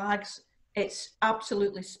 our flags, it's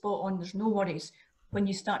absolutely spot on. There's no worries. When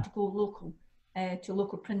you start to go local, to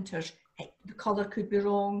local printers, the colour could be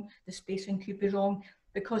wrong, the spacing could be wrong,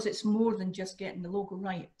 because it's more than just getting the logo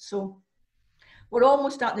right. So we're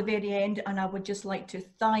almost at the very end, and I would just like to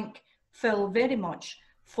thank Phil very much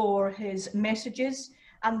for his messages.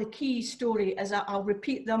 And the key story, as I'll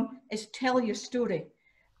repeat them, is tell your story.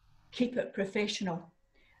 Keep it professional.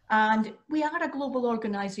 And we are a global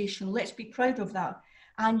organisation. Let's be proud of that.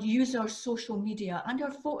 And use our social media and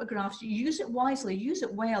our photographs. Use it wisely, use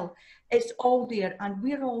it well. It's all there, and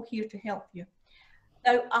we're all here to help you.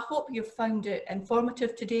 Now, I hope you've found it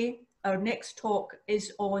informative today. Our next talk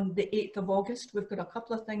is on the 8th of August. We've got a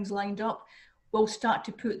couple of things lined up. We'll start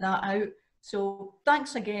to put that out. So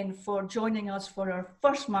thanks again for joining us for our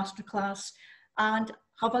first masterclass, and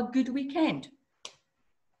have a good weekend.